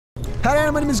Hi,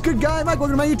 my name is Good Guy Mike.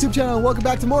 Welcome to my YouTube channel. Welcome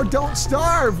back to more Don't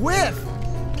Starve with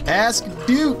Ask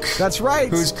Duke. That's right.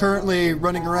 Who's currently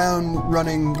running around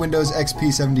running Windows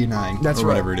XP 79. That's or right.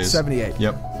 whatever it is. 78.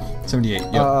 Yep. 78.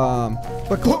 Yep.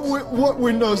 But what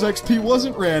Windows XP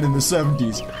wasn't ran in the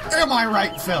 70s? Am I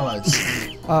right, fellas?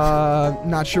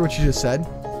 not sure what you just said.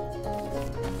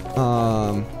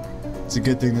 It's a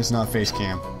good thing there's not face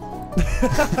cam.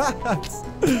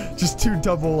 Just two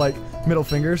double like middle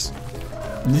fingers.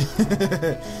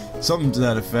 Something to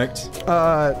that effect.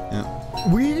 Yeah.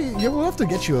 We'll have to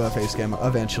get you a face cam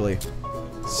eventually.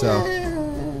 So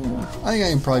I think I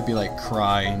can probably be like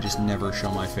cry and just never show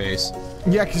my face.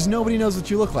 yeah, because nobody knows what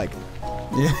you look like.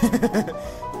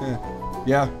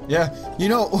 Yeah. You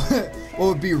know what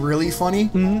would be really funny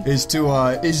is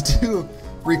to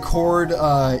record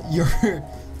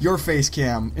your face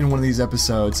cam in one of these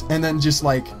episodes and then just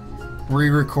like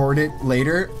re-record it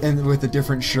later and with a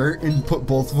different shirt and put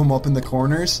both of them up in the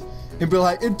corners and be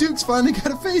like, and Duke's finally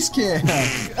got a face cam.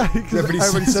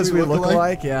 Everybody says we look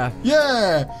alike. Yeah.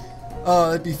 Yeah. Oh,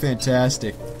 that'd be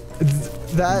fantastic.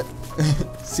 That.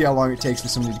 See how long it takes for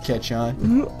somebody to catch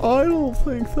on. I don't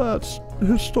think that's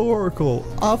historical.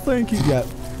 I think you get.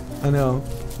 I know.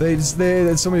 They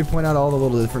somebody point out all the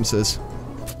little differences.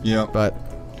 Yeah. But.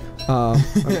 I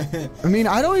mean,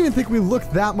 I don't even think we look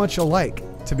that much alike,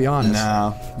 to be honest.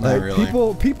 No, not like,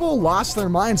 really. People lost their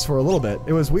minds for a little bit.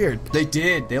 It was weird. They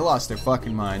did. They lost their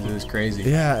fucking minds. It was crazy.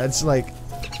 Yeah, it's like,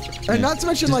 and not to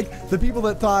mention like the people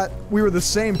that thought we were the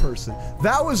same person.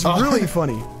 That was really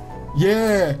funny.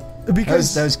 Yeah,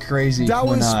 because that was crazy. That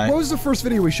was what was the first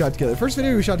video we shot together? The first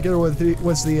video we shot together was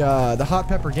the Hot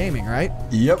Pepper Gaming, right?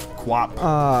 Yep, Quap.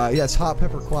 Yes, Hot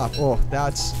Pepper Quap. Oh,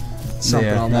 that's something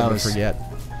I'll never forget.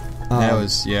 That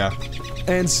was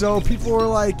And so people were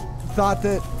like, thought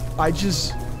that I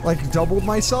just like doubled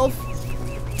myself,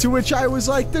 to which I was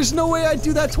like, there's no way I'd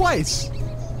do that twice.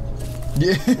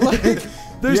 Yeah. Like,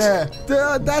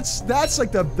 that's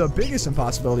like the biggest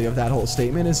impossibility of that whole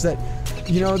statement is that,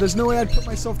 you know, there's no way I'd put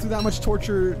myself through that much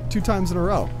torture 2 times in a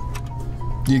row.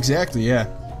 Exactly, yeah.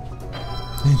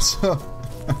 And so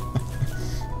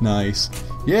nice.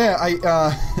 Yeah,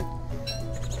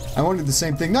 I wanted the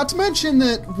same thing. Not to mention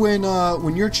that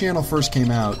when your channel first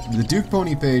came out, the Duke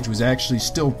Pony page was actually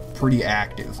still pretty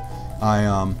active.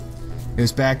 It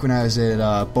was back when I was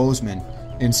at Bozeman,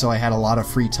 and so I had a lot of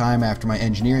free time after my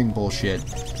engineering bullshit,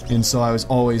 and so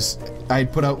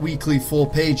I'd put out weekly full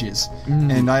pages,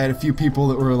 and I had a few people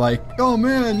that were like, "Oh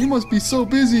man, you must be so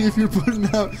busy if you're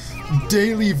putting out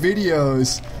daily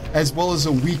videos as well as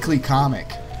a weekly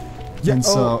comic." Yeah, and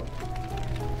so.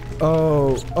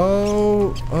 What'd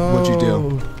you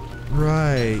do?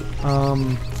 Right.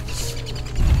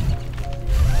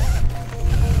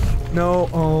 No.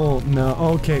 Oh no.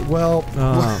 Okay. Well.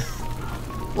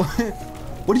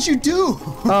 What did you do?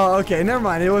 Oh, okay. Never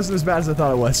mind. It wasn't as bad as I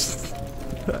thought it was.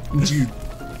 Did you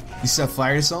set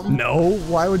fire to something? No.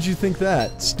 Why would you think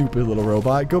that, stupid little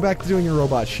robot? Go back to doing your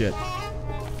robot shit.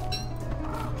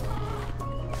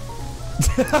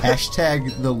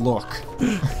 Hashtag the look.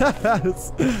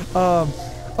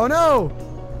 Oh no!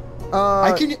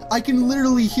 I can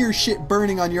literally hear shit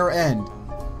burning on your end.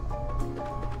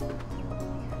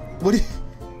 What did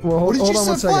you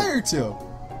set fire to?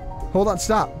 Hold on,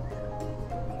 stop.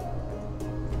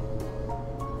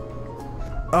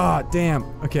 Ah, damn.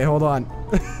 Okay, hold on.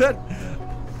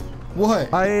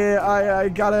 What? I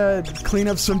gotta clean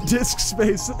up some disk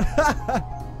space.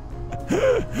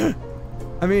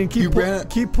 I mean, keep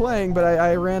playing, but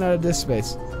I ran out of disk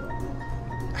space.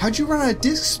 How'd you run out of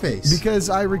disk space?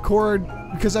 Because I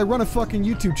run a fucking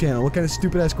YouTube channel. What kind of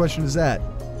stupid ass question is that?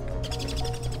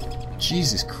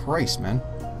 Jesus Christ, man.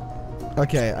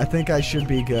 Okay, I think I should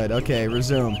be good. Okay,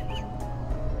 resume.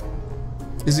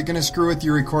 Is it gonna screw with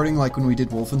your recording like when we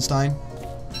did Wolfenstein?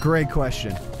 Great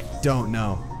question. Don't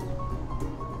know.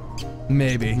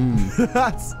 Maybe.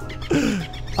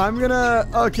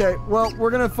 Okay, well, we're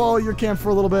gonna follow your cam for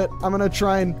a little bit. I'm gonna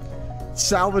try and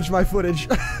salvage my footage.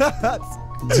 I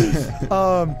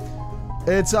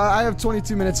have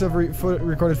 22 minutes of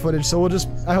recorded footage, so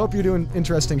I hope you're doing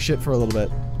interesting shit for a little bit.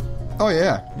 Oh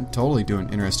yeah, I'm totally doing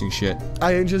interesting shit.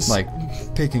 I just... like,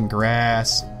 picking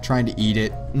grass, trying to eat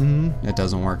it. That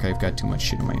doesn't work, I've got too much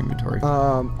shit in my inventory.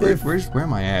 Where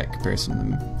am I at in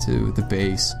comparison to the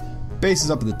base? Base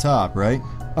is up at the top, right?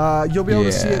 You'll be able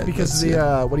to see it because of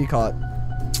the, what do you call it?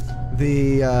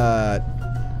 The,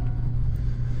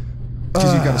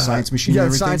 because you've got a science machine and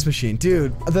everything? Yeah, science machine.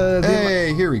 Dude,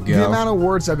 hey, here we go. The amount of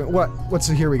words I've been... What's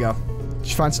the... Here we go.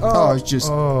 Just find... Oh, it's just...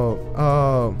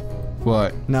 Oh.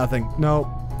 What? Nothing. Nope.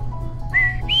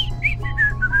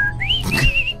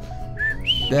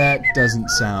 That doesn't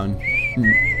sound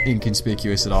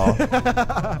inconspicuous at all.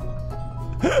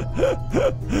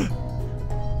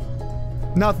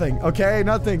 Nothing, okay?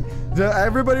 Nothing.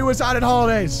 Everybody was out at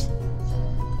holidays.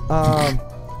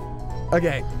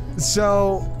 Okay.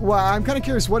 So, well, I'm kind of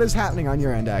curious what is happening on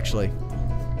your end, actually.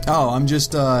 Oh, I'm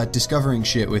just discovering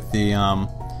shit with the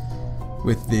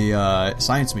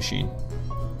science machine.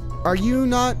 Are you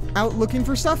not out looking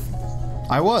for stuff?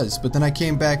 I was, but then I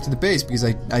came back to the base because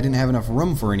I didn't have enough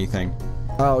room for anything.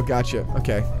 Oh, gotcha.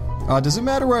 Okay. Does it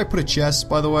matter where I put a chest,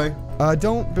 by the way?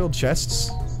 Don't build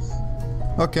chests.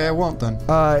 Okay, I won't then.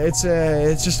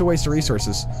 It's just a waste of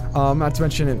resources. Not to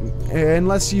mention it,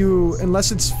 unless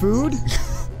it's food,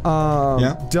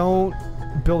 Yeah? don't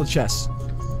build a chest.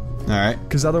 Alright.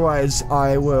 Because otherwise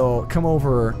I will come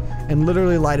over and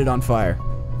literally light it on fire.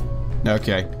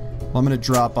 Okay. Well, I'm gonna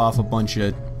drop off a bunch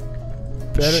of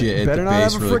shit at Better the not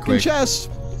base have a really freaking quick. chest.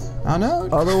 I know.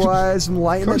 Otherwise, I'm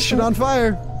lighting that course shit not. on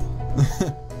fire.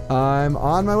 I'm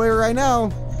on my way right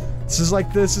now. This is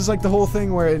like the whole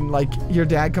thing where like your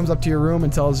dad comes up to your room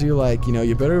and tells you like, you know,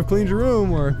 you better have cleaned your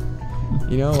room, or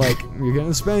you know, like you're getting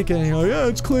a spanking and you're like, yeah,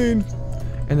 it's clean.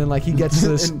 And then like he gets to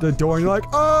the door and you're like,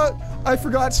 I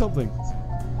forgot something.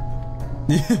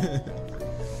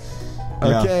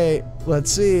 Okay,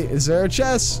 let's see. Is there a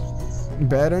chest?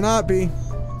 Better not be.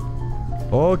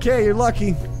 Okay, you're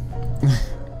lucky.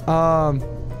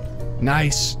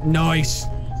 Nice.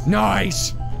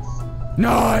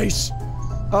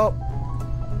 Oh.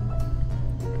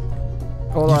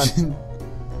 Hold on.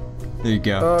 There you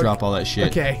go. Drop all that shit.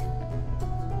 Okay.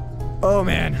 Oh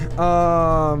man.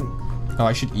 Oh,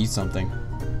 I should eat something.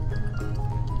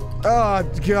 Oh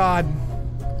god.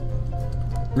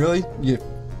 Really? You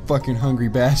fucking hungry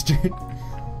bastard.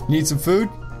 Need some food?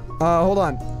 Hold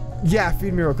on. Yeah,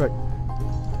 feed me real quick.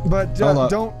 But Hold up.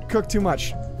 don't cook too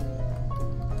much.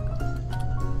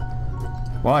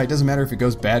 Why? It doesn't matter if it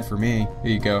goes bad for me.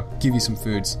 Here you go. Give you some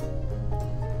foods.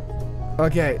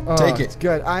 Okay. Take it.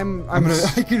 Good. I'm gonna.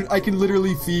 I can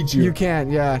literally feed you. You can,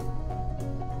 yeah.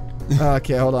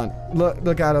 Okay, hold on.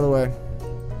 Look out of the way.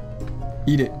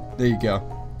 Eat it. There you go.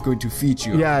 Going to feed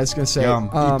you. Yeah, I was gonna say. Yum.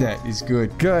 Eat that. It's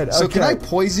good. Good. So okay. can I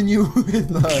poison you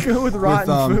with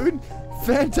rotten food?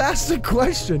 Fantastic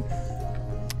question.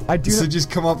 I do. So just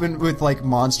come up with like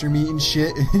monster meat and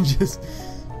shit and just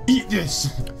eat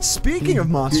this. Speaking of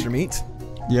monster meat,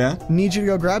 Yeah. need you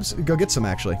to go get some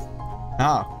actually.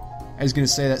 Ah. I was gonna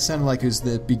say that sounded like it was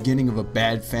the beginning of a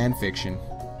bad fan fiction.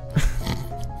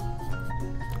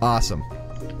 Awesome.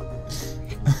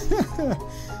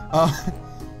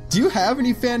 Do you have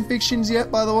any fan fictions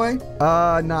yet, by the way?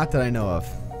 Not that I know of.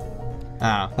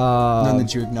 None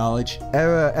that you acknowledge.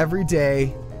 Every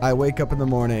day I wake up in the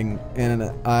morning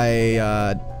and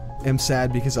I am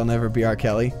sad because I'll never be R.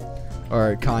 Kelly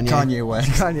or Kanye. Kanye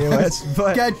West. Kanye West.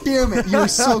 But God damn it! You were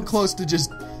so close to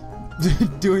just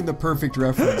doing the perfect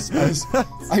reference. I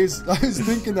was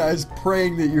thinking that I was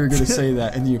praying that you were gonna say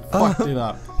that, and you fucked it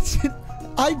up.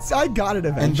 I got it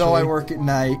eventually. And though I work at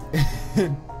night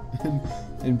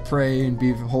and pray and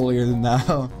be holier than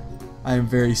thou, I am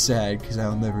very sad because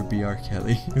I'll never be R.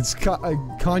 Kelly. It's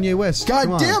Kanye West. God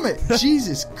Come on. damn it!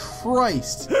 Jesus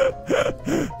Christ!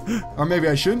 Or maybe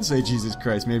I shouldn't say Jesus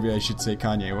Christ. Maybe I should say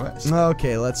Kanye West.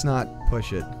 Okay, let's not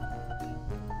push it.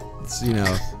 It's, you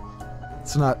know,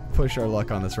 let's not push our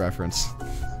luck on this reference.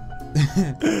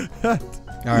 All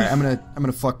right, I'm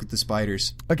gonna fuck with the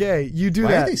spiders. Okay, you do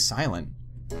Why that. are they silent?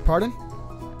 Pardon?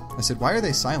 I said, why are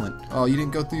they silent? Oh, you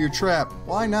didn't go through your trap.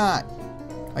 Why not?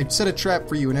 I set a trap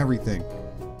for you and everything.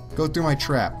 Go through my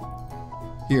trap.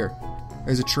 Here,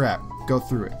 there's a trap. Go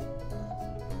through it.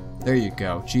 There you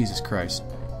go. Jesus Christ.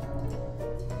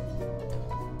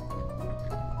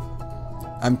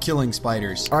 I'm killing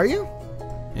spiders. Are you?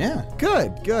 Yeah.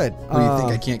 Good, good. What do you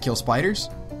think? I can't kill spiders?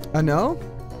 No?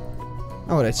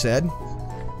 Not what I said.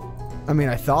 I mean,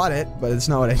 I thought it, but it's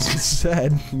not what I just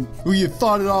said. Ooh, you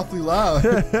thought it awfully loud.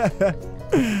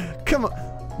 Come on,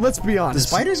 let's be The honest.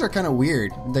 spiders are kind of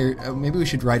weird. They're maybe we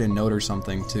should write a note or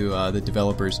something to the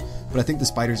developers. But I think the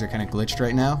spiders are kind of glitched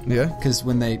right now. Yeah? Because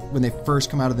when they first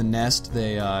come out of the nest,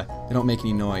 they don't make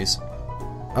any noise.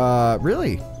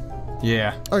 Really?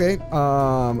 Yeah. Okay,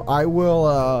 I will,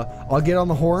 I'll get on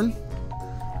the horn.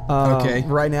 Okay.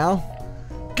 Right now.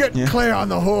 Get clear on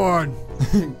the horn!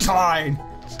 Fine.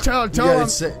 Tell gotta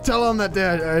them that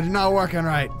they're not working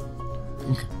right.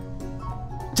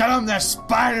 Tell them the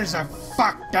spiders are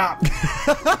fucked up.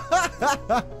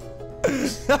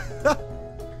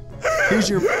 here's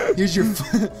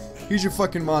your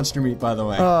fucking monster meat, by the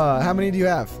way. How many do you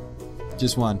have?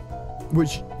 Just one.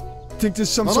 Which, think there's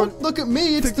some Well, sort. don't look at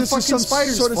me. It's Think the this is fucking some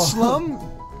spiders' sort of fault. slum?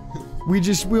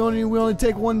 We only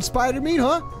take one spider meat,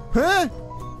 huh? Huh?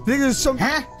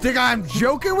 Think I'm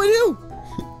joking with you?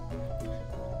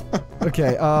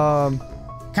 Okay,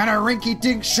 Kind of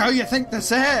rinky-dink show you think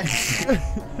this is?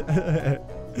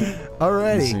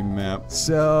 Alrighty. Same map.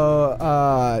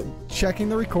 So, checking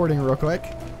the recording real quick.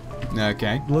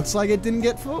 Okay. Looks like it didn't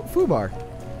get foobar.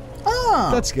 Oh!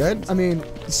 That's good. I mean,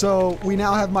 so we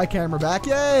now have my camera back.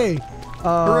 Yay!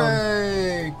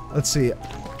 Hooray! Let's see.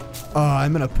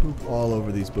 I'm gonna poop all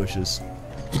over these bushes.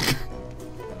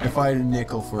 If I had a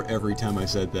nickel for every time I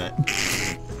said that.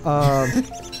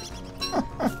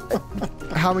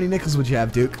 How many nickels would you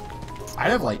have, Duke?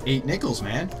 I'd have like 8 nickels,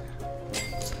 man.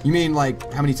 You mean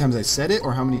like how many times I said it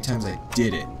or how many times I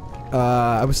did it?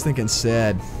 I was thinking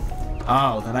said.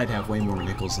 Oh, then I'd have way more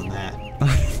nickels than that.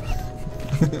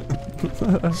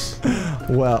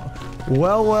 Well.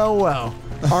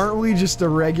 Aren't we just a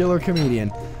regular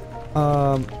comedian?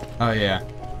 Oh yeah.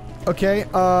 Okay,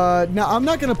 now I'm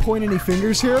not gonna point any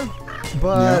fingers here,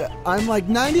 but Yeah. I'm like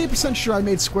 98% sure I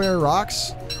made square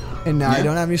rocks, and now I Yeah.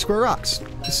 don't have any square rocks.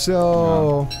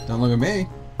 So, Don't look at me.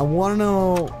 I wanna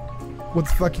know what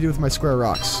the fuck you do with my square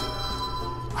rocks.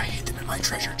 I hid them in my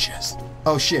treasure chest.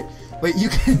 Oh shit. Wait, you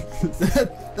can...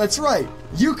 That's right.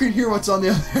 You can hear what's on the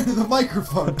other end of the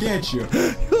microphone, can't you?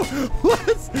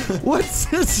 What's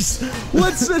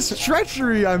this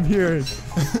treachery I'm hearing?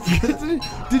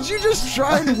 Did you just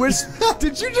try and whisper?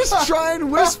 Did you just try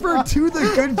and whisper to the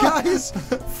good guys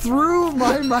through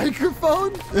my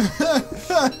microphone?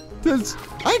 I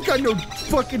ain't got no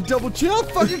fucking double chin. I'll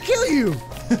fucking kill you.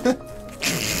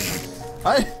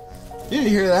 You didn't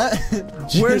hear that?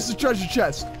 Where's the treasure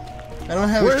chest? I don't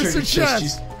have a Where's treasure the chest.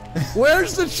 chest?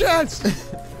 Where's the chest?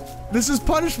 This is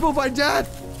punishable by death.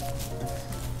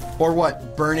 Or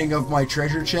what? Burning of my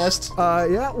treasure chest?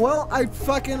 Yeah. Well, I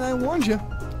warned you.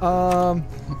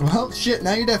 Well, shit.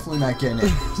 Now you're definitely not getting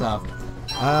it. So.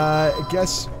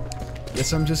 Guess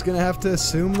I'm just gonna have to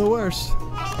assume the worst.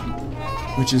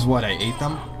 Which is what? I ate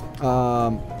them?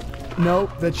 No,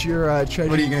 that's your treasure.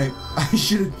 What are you gonna? I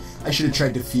should have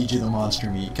tried to feed you the monster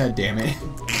meat. God damn it.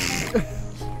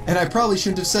 And I probably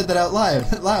shouldn't have said that out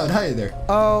loud either.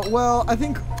 Oh, well, I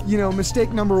think,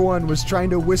 mistake number one was trying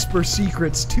to whisper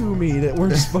secrets to me that were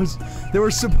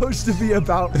supposed to be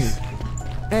about me.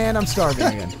 And I'm starving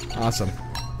again. Awesome.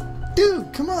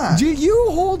 Dude, come on. Do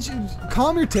you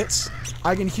calm your tits.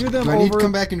 I can hear them Do I over. need to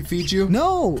come back and feed you?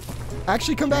 No.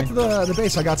 Actually, come back to the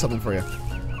base. I got something for you.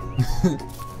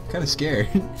 Kind of scared.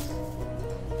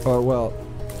 Oh, well,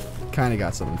 kind of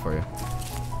got something for you.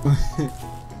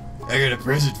 I got a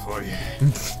present for you.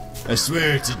 I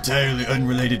swear it's entirely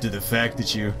unrelated to the fact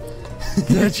that you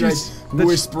tried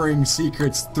whispering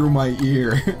secrets through my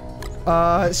ear.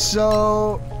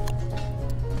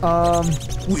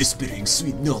 Whispering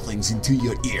sweet nothings into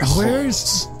your ear.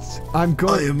 I'm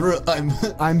going to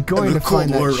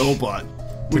find that robot,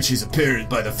 which is apparent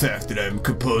by the fact that I'm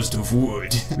composed of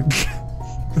wood.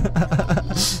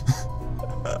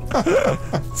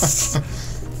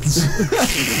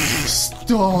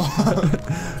 Stop.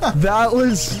 That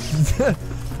was.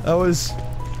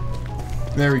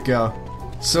 There we go.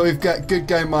 So we've got good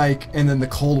guy Mike and then the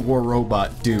Cold War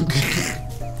robot Duke.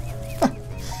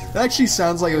 That actually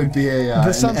sounds like it would be an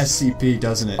SCP,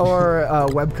 doesn't it? Or a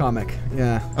webcomic.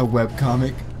 Yeah. A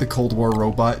webcomic. The Cold War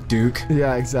robot Duke.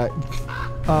 Yeah, exactly.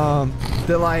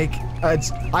 They're like,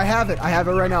 I have it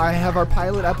right now. I have our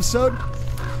pilot episode.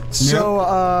 So,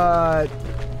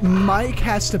 Mike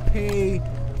has to pay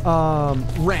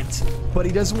rent, but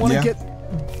he doesn't want to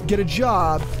get a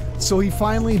job, so he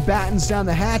finally battens down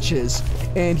the hatches,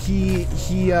 and he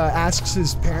asks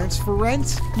his parents for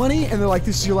rent money, and they're like,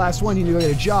 "This is your last one. You need to go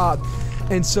get a job."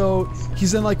 And so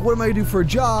he's then like, "What am I gonna do for a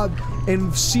job?"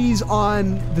 And sees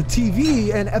on the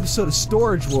TV an episode of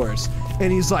Storage Wars,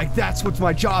 and he's like, "That's what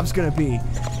my job's gonna be."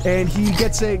 And he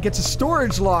gets a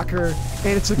storage locker,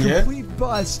 and it's a complete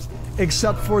bust.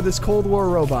 Except for this Cold War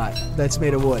robot that's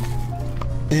made of wood.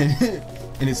 And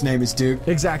his name is Duke.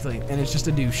 Exactly, and it's just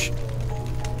a douche.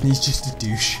 He's just a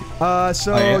douche. Do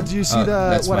you see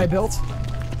what I built?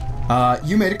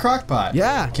 You made a crock pot.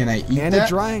 Yeah. Can I eat and that? And a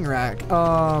drying rack.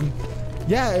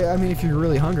 Yeah, I mean, if you're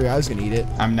really hungry, I was gonna eat it.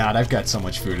 I'm not. I've got so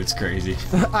much food, it's crazy.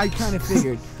 I kind of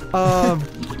figured.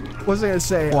 What was I gonna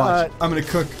say? Watch. I'm gonna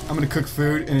cook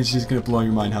food, and it's just gonna blow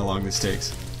your mind how long this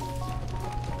takes.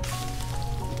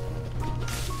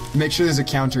 Make sure there's a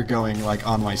counter going, like,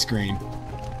 on my screen.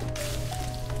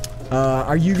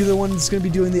 Are you the one that's gonna be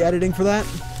doing the editing for that?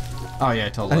 Oh yeah,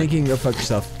 totally. I think you can go fuck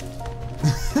yourself.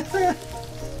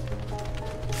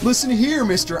 Listen here,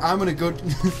 mister. I'm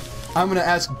gonna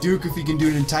ask Duke if he can do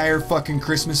an entire fucking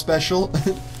Christmas special.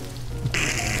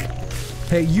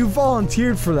 Hey, you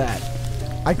volunteered for that.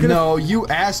 I could. No, you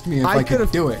asked me if I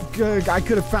could do it. I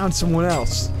could have found someone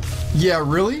else. Yeah,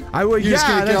 really? I would. You're Yeah, just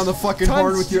gonna get on the fucking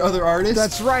horn with your other artists?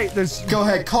 That's right. There's. Go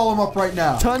ahead, call them up right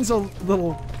now. Tons of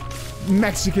little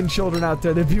Mexican children out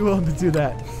there that'd be willing to do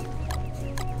that.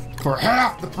 For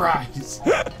half the price.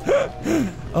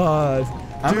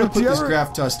 I'm gonna put this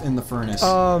graph dust in the furnace.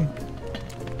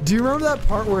 Do you remember that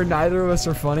part where neither of us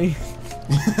are funny?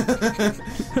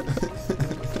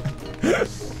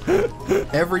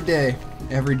 Every day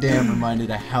I'm reminded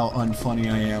of how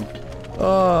unfunny I am.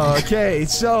 Oh, okay.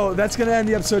 So that's gonna end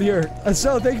the episode here.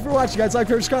 So thank you for watching, guys. Like,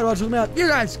 favorite, subscribe, watch them out. You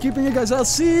guys, keeping you guys. I'll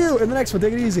see you in the next one.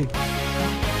 Take it easy.